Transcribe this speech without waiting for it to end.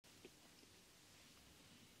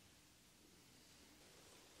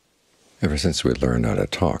Ever since we learned how to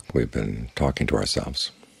talk, we've been talking to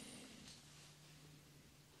ourselves,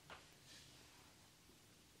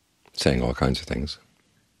 saying all kinds of things.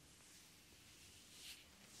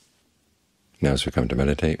 Now as we come to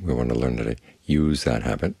meditate, we want to learn how to use that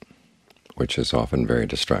habit, which is often very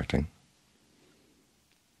distracting,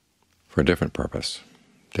 for a different purpose,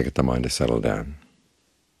 to get the mind to settle down.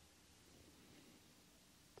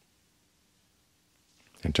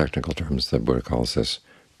 In technical terms, the Buddha calls this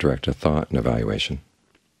directed thought and evaluation.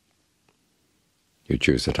 You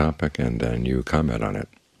choose a topic and then you comment on it.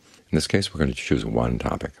 In this case, we're going to choose one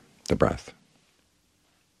topic, the breath.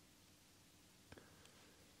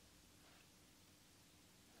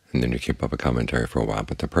 And then you keep up a commentary for a while,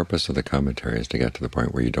 but the purpose of the commentary is to get to the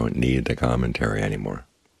point where you don't need the commentary anymore.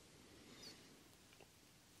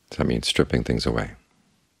 So that means stripping things away,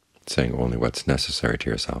 saying only what's necessary to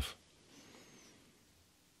yourself.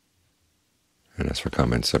 And as for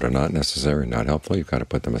comments that are not necessary, not helpful, you've got to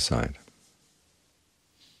put them aside.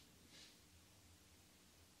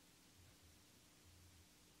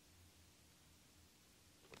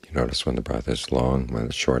 You notice when the breath is long, when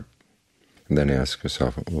it's short, and then ask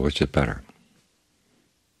yourself, well, which is better?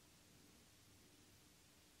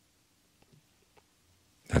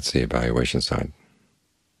 That's the evaluation side.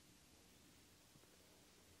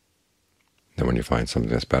 Then when you find something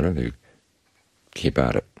that's better, you keep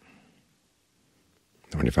at it.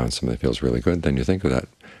 And when you find something that feels really good, then you think of that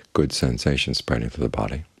good sensation spreading through the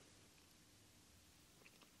body.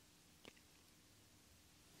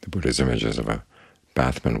 The Buddha's images of a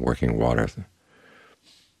bathman working water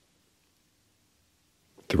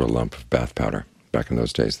through a lump of bath powder. Back in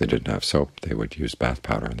those days they didn't have soap, they would use bath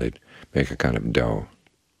powder. They'd make a kind of dough,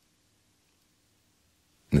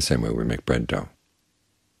 in the same way we make bread dough.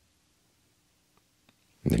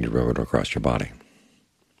 And then you rub it across your body.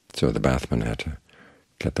 So the bathman had to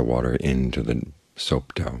get the water into the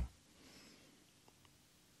soap dough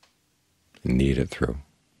and knead it through.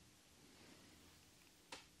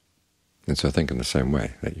 And so think in the same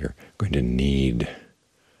way, that you're going to knead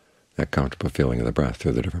that comfortable feeling of the breath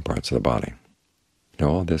through the different parts of the body. Now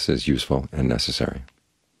all this is useful and necessary,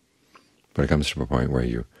 but it comes to a point where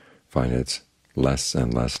you find it's less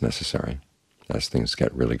and less necessary as things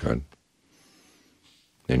get really good,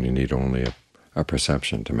 and you need only a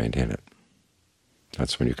perception to maintain it.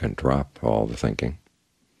 That's when you can drop all the thinking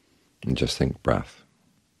and just think breath.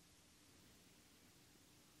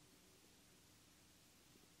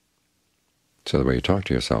 So the way you talk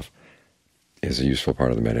to yourself is a useful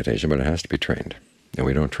part of the meditation, but it has to be trained. And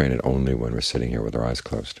we don't train it only when we're sitting here with our eyes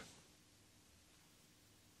closed.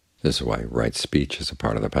 This is why right speech is a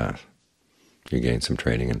part of the path. You gain some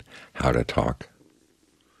training in how to talk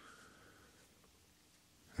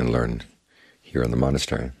and learn here in the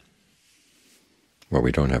monastery, where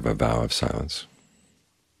we don't have a vow of silence,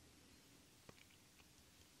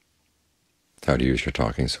 how to use your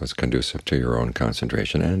talking so it's conducive to your own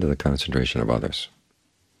concentration and to the concentration of others.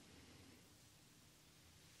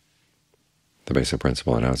 The basic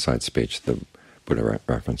principle in outside speech the Buddha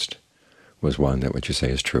referenced was 1, that what you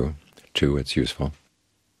say is true, 2, it's useful,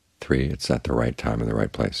 3, it's at the right time and the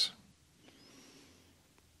right place.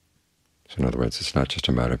 So in other words, it's not just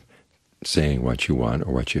a matter of saying what you want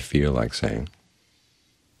or what you feel like saying,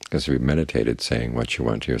 because if you meditated saying what you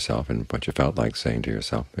want to yourself and what you felt like saying to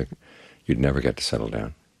yourself, you'd never get to settle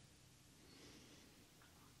down.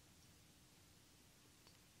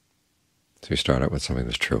 So you start out with something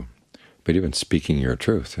that's true. But even speaking your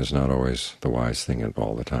truth is not always the wise thing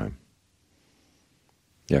all the time.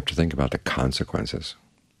 You have to think about the consequences.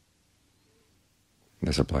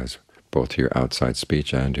 This applies both to your outside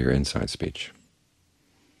speech and to your inside speech.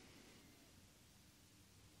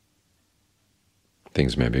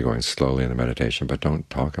 Things may be going slowly in the meditation, but don't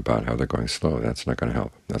talk about how they're going slow. That's not going to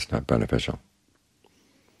help. That's not beneficial.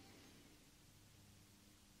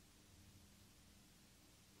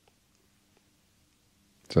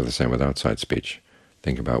 So the same with outside speech.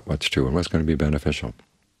 Think about what's true and what's going to be beneficial.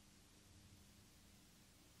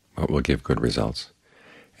 What will give good results?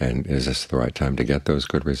 And is this the right time to get those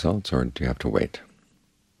good results, or do you have to wait?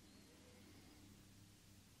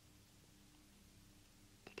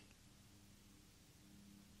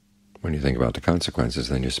 When you think about the consequences,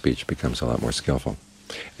 then your speech becomes a lot more skillful,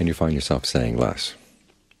 and you find yourself saying less,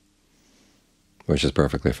 which is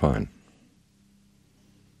perfectly fine.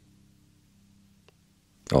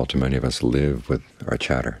 All too many of us live with our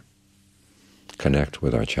chatter, connect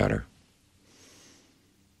with our chatter.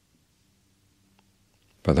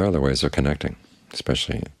 But there are other ways of connecting,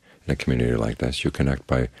 especially in a community like this. You connect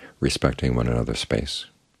by respecting one another's space,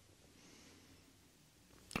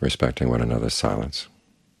 respecting one another's silence.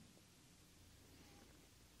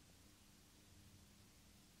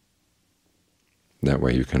 That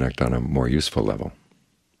way you connect on a more useful level,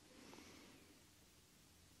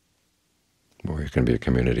 where you can be a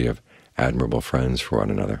community of admirable friends for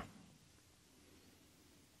one another,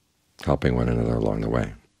 helping one another along the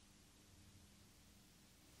way.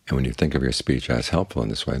 And when you think of your speech as helpful in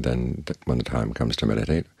this way, then when the time comes to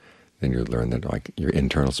meditate, then you learn that your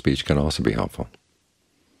internal speech can also be helpful.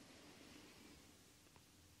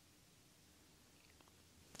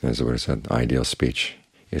 As the Buddha said, ideal speech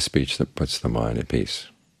is speech that puts the mind at peace.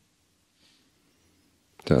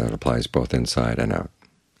 So that applies both inside and out,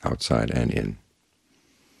 outside and in.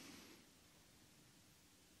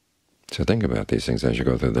 So think about these things as you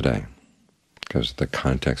go through the day, because the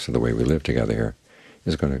context of the way we live together here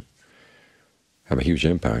is going to have a huge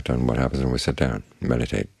impact on what happens when we sit down and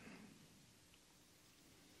meditate.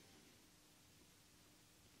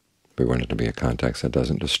 We want it to be a context that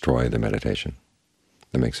doesn't destroy the meditation,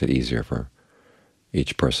 that makes it easier for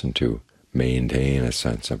each person to maintain a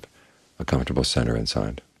sense of a comfortable center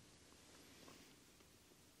inside.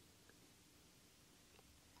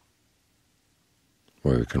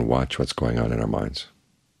 Where we can watch what's going on in our minds.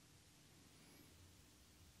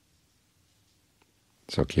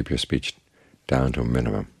 So keep your speech down to a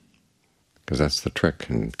minimum, because that's the trick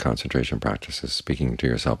in concentration practice, is speaking to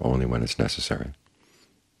yourself only when it's necessary.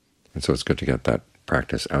 And so it's good to get that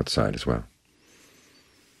practice outside as well.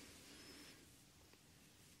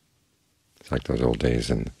 It's like those old days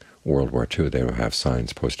in World War II, they would have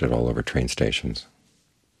signs posted all over train stations.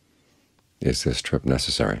 Is this trip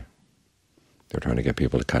necessary? They're trying to get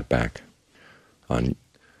people to cut back on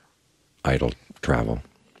idle travel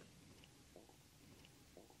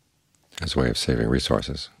as a way of saving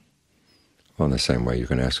resources. Well, in the same way, you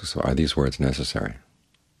can ask yourself, are these words necessary?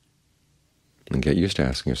 And get used to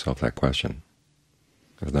asking yourself that question.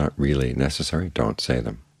 If they're not really necessary, don't say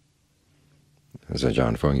them. As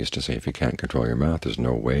John Fung used to say, if you can't control your mouth, there's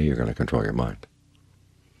no way you're going to control your mind,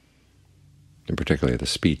 and particularly the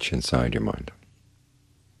speech inside your mind.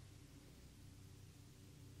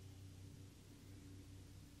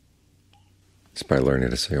 It's by learning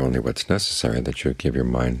to say only what's necessary that you give your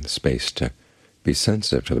mind space to be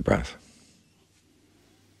sensitive to the breath.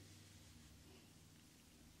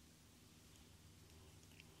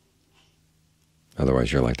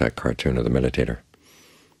 Otherwise you're like that cartoon of the meditator.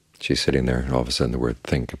 She's sitting there, and all of a sudden the word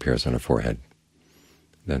think appears on her forehead.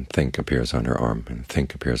 Then think appears on her arm, and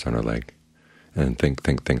think appears on her leg. And then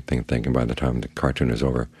think, and by the time the cartoon is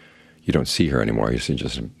over, you don't see her anymore. You see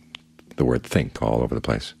just the word think all over the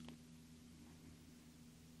place.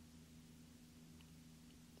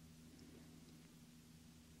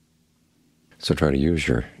 So try to use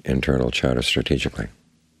your internal chatter strategically.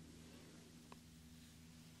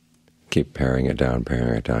 Keep paring it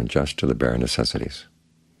down just to the bare necessities.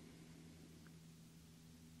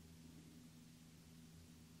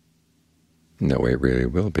 And that way it really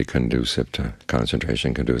will be conducive to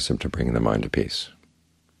concentration, conducive to bringing the mind to peace.